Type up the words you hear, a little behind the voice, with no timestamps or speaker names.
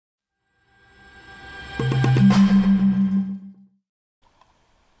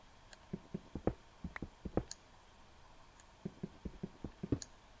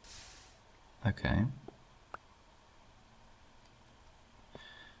Okay.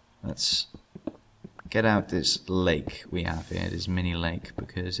 Let's get out this lake we have here, this mini lake,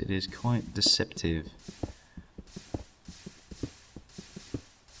 because it is quite deceptive.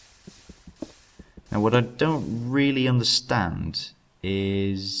 Now what I don't really understand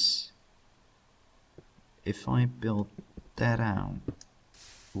is if I build that out,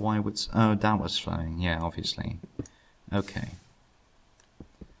 why would... oh, that was flowing, yeah, obviously. Okay.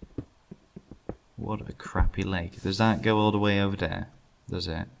 What a crappy lake. Does that go all the way over there? Does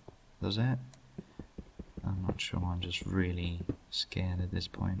it? Does it? I'm not sure, I'm just really scared at this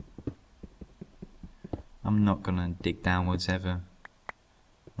point. I'm not gonna dig downwards ever.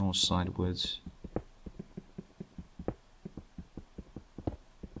 Nor sidewards.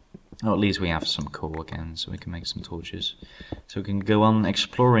 Oh, at least we have some coal again, so we can make some torches. So we can go on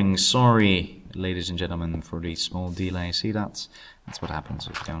exploring. Sorry, ladies and gentlemen, for the small delay. See, that's what happens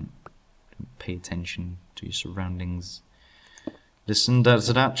if you don't pay attention to your surroundings. Listen to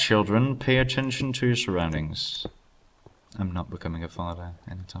that, children. Pay attention to your surroundings. I'm not becoming a father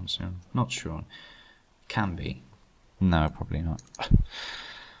anytime soon. Not sure. Can be. No, probably not.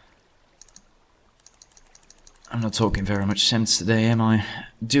 I'm not talking very much sense today, am I?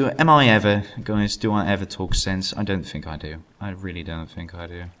 Am I ever, guys, do I ever talk sense? I don't think I do. I really don't think I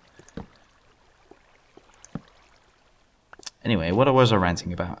do. Anyway, what was I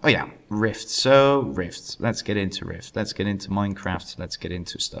ranting about? Oh yeah, Rift. So, Rift. Let's get into Rift. Let's get into Minecraft. Let's get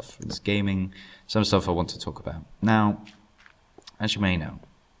into stuff. It's gaming. Some stuff I want to talk about. Now, as you may know,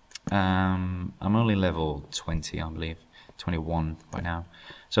 I'm only level 20, I believe. 21 by now.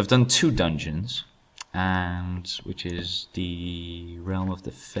 So I've done 2 dungeons. And which is the Realm of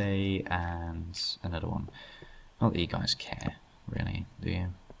the Fae and another one. Not that you guys care, really, do you?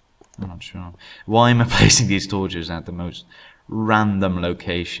 I'm not sure. Why am I placing these torches at the most random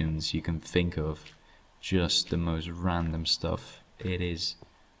locations you can think of? Just the most random stuff. It is.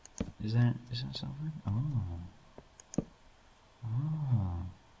 Is that something? Oh. Oh.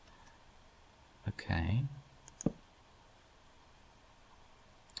 Okay.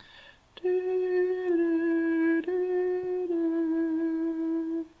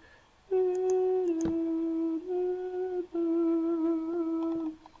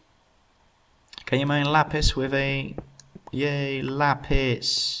 Can you mine lapis with a... Yay,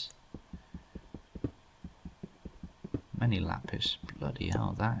 lapis! Many lapis. Bloody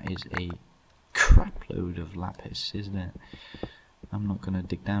hell, that is a crapload of lapis, isn't it? I'm not gonna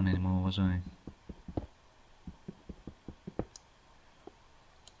dig down anymore, was I?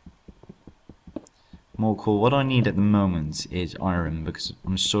 More cool. What I need at the moment is iron, because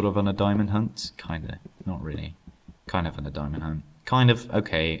I'm sort of on a diamond hunt. Kinda. Not really. Kind of on a diamond hunt. Kind of,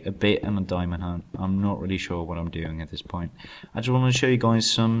 okay, a bit on a diamond hunt. I'm not really sure what I'm doing at this point. I just want to show you guys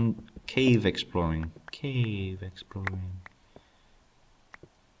some cave exploring. Cave exploring.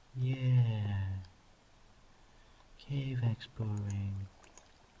 Yeah. Cave exploring.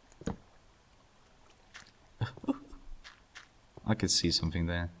 I could see something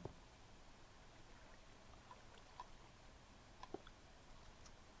there.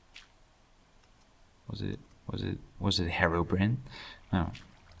 Was it Herobrine? No.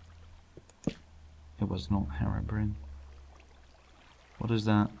 It was not Herobrine. What is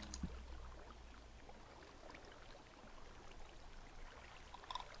that?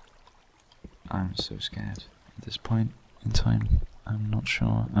 I'm so scared at this point in time. I'm not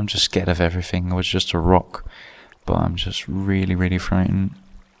sure. I'm just scared of everything. It was just a rock. But I'm just really, really frightened.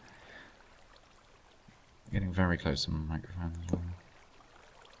 Getting very close to my microphone as well.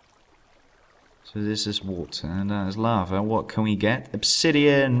 So this is water and that is lava. What can we get?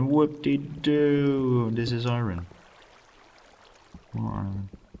 Obsidian! Whoop-de-doo! This is iron. More iron.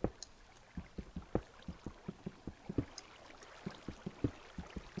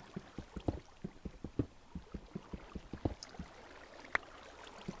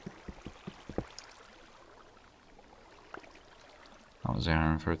 That was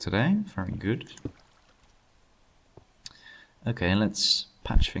iron for today. Very good. Okay, let's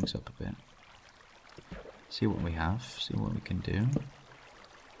patch things up a bit. See what we have, see what we can do.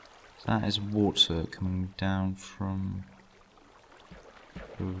 So that is water coming down from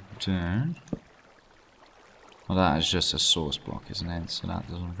there. Well, that is just a source block, isn't it? So that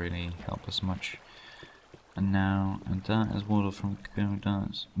doesn't really help us much. And now, and that is water from going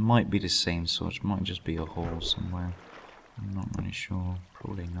down. It might be the same source, might just be a hole somewhere. I'm not really sure.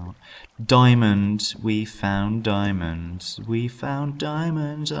 Probably not. Diamond. We found diamonds. We found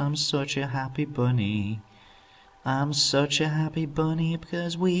diamonds. I'm such a happy bunny. I'm such a happy bunny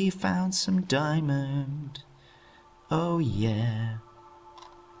because we found some diamond. Oh yeah.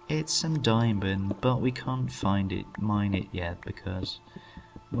 It's some diamond, but we can't find it, mine it yet because,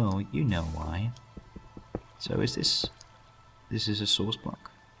 well, you know why. So is this is a source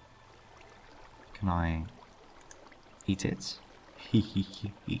block? Can I eat it?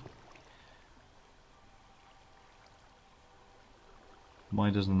 Why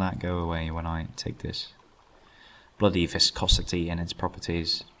doesn't that go away when I take this? Bloody viscosity and its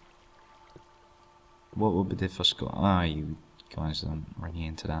properties. What would be the viscosity? Ah, you guys aren't really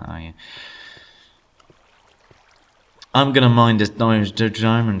into that, are you? I'm gonna mine this diamond,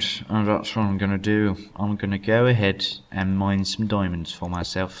 and that's what I'm gonna do. I'm gonna go ahead and mine some diamonds for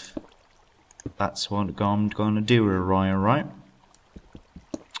myself. That's what I'm gonna do, alright?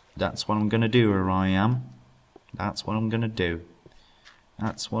 That's what I'm gonna do, am. That's what I'm gonna do.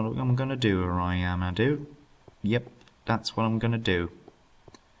 That's what I'm gonna do, I do. Yep, that's what I'm gonna do.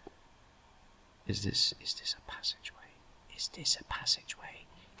 Is this a passageway? Is this a passageway?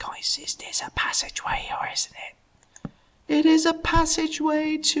 Guys, is this a passageway or isn't it? It is a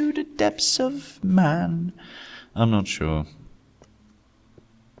passageway to the depths of man. I'm not sure.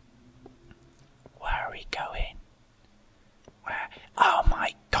 Where are we going? Where? Oh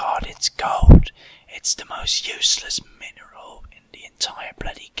my god, it's gold. It's the most useless mineral in the entire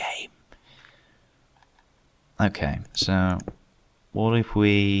bloody game. Okay, so what if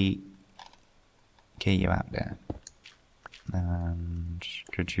we get you out there? And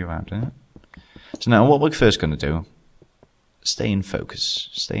get you out there. So now what we're first going to do, stay in focus,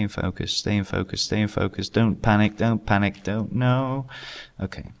 stay in focus, stay in focus, stay in focus, don't panic, don't know.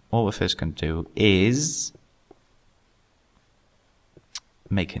 Okay, what we're first going to do is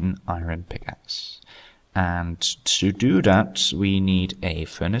make an iron pickaxe. And to do that, we need a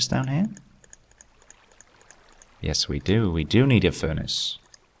furnace down here. Yes, we do need a furnace.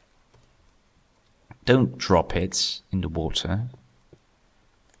 Don't drop it in the water.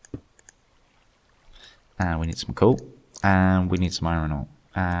 And we need some coal. And we need some iron ore.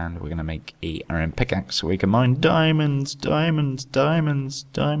 And we're going to make a iron pickaxe so we can mine diamonds, diamonds, diamonds,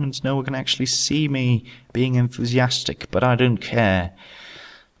 diamonds. No one can actually see me being enthusiastic, but I don't care.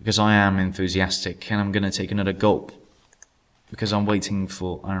 Because I am enthusiastic, and I'm going to take another gulp. Because I'm waiting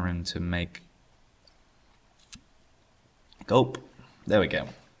for iron to make... Gulp. There we go.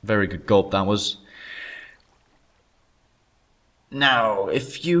 Very good gulp that was. Now,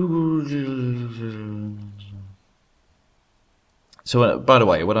 if you... So, by the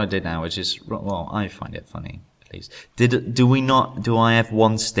way, what I did now is just... Well, I find it funny, at least. Do I have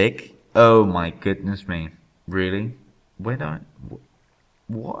one stick? Oh my goodness me. Really? Where do I...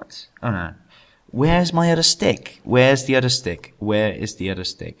 What? Oh no. Where's my other stick? Where's the other stick? Where is the other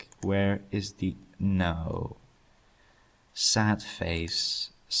stick? Where is the... No. Sad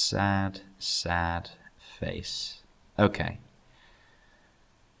face. Sad, sad face. Okay.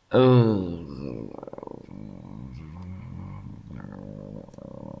 Oh.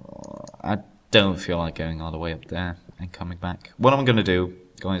 I don't feel like going all the way up there and coming back. What I'm going to do,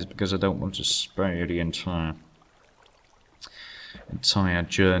 guys, because I don't want to spare the entire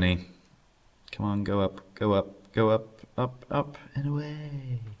journey. Come on, go up, go up, go up, up, up, and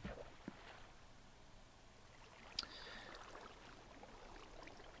away.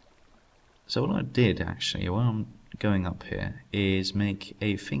 So what I did actually, while I'm going up here, is make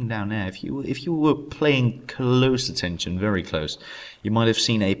a thing down there. If you were paying close attention, very close, you might have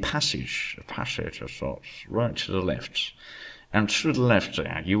seen a passage of sorts, right to the left. And to the left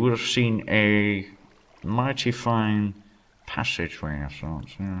there, you would have seen a mighty fine passageway of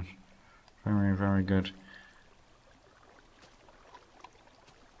sorts. Yes. Very, very good.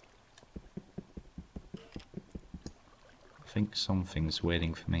 I think something's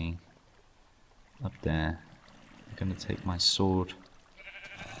waiting for me up there. I'm gonna take my sword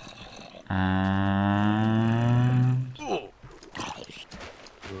and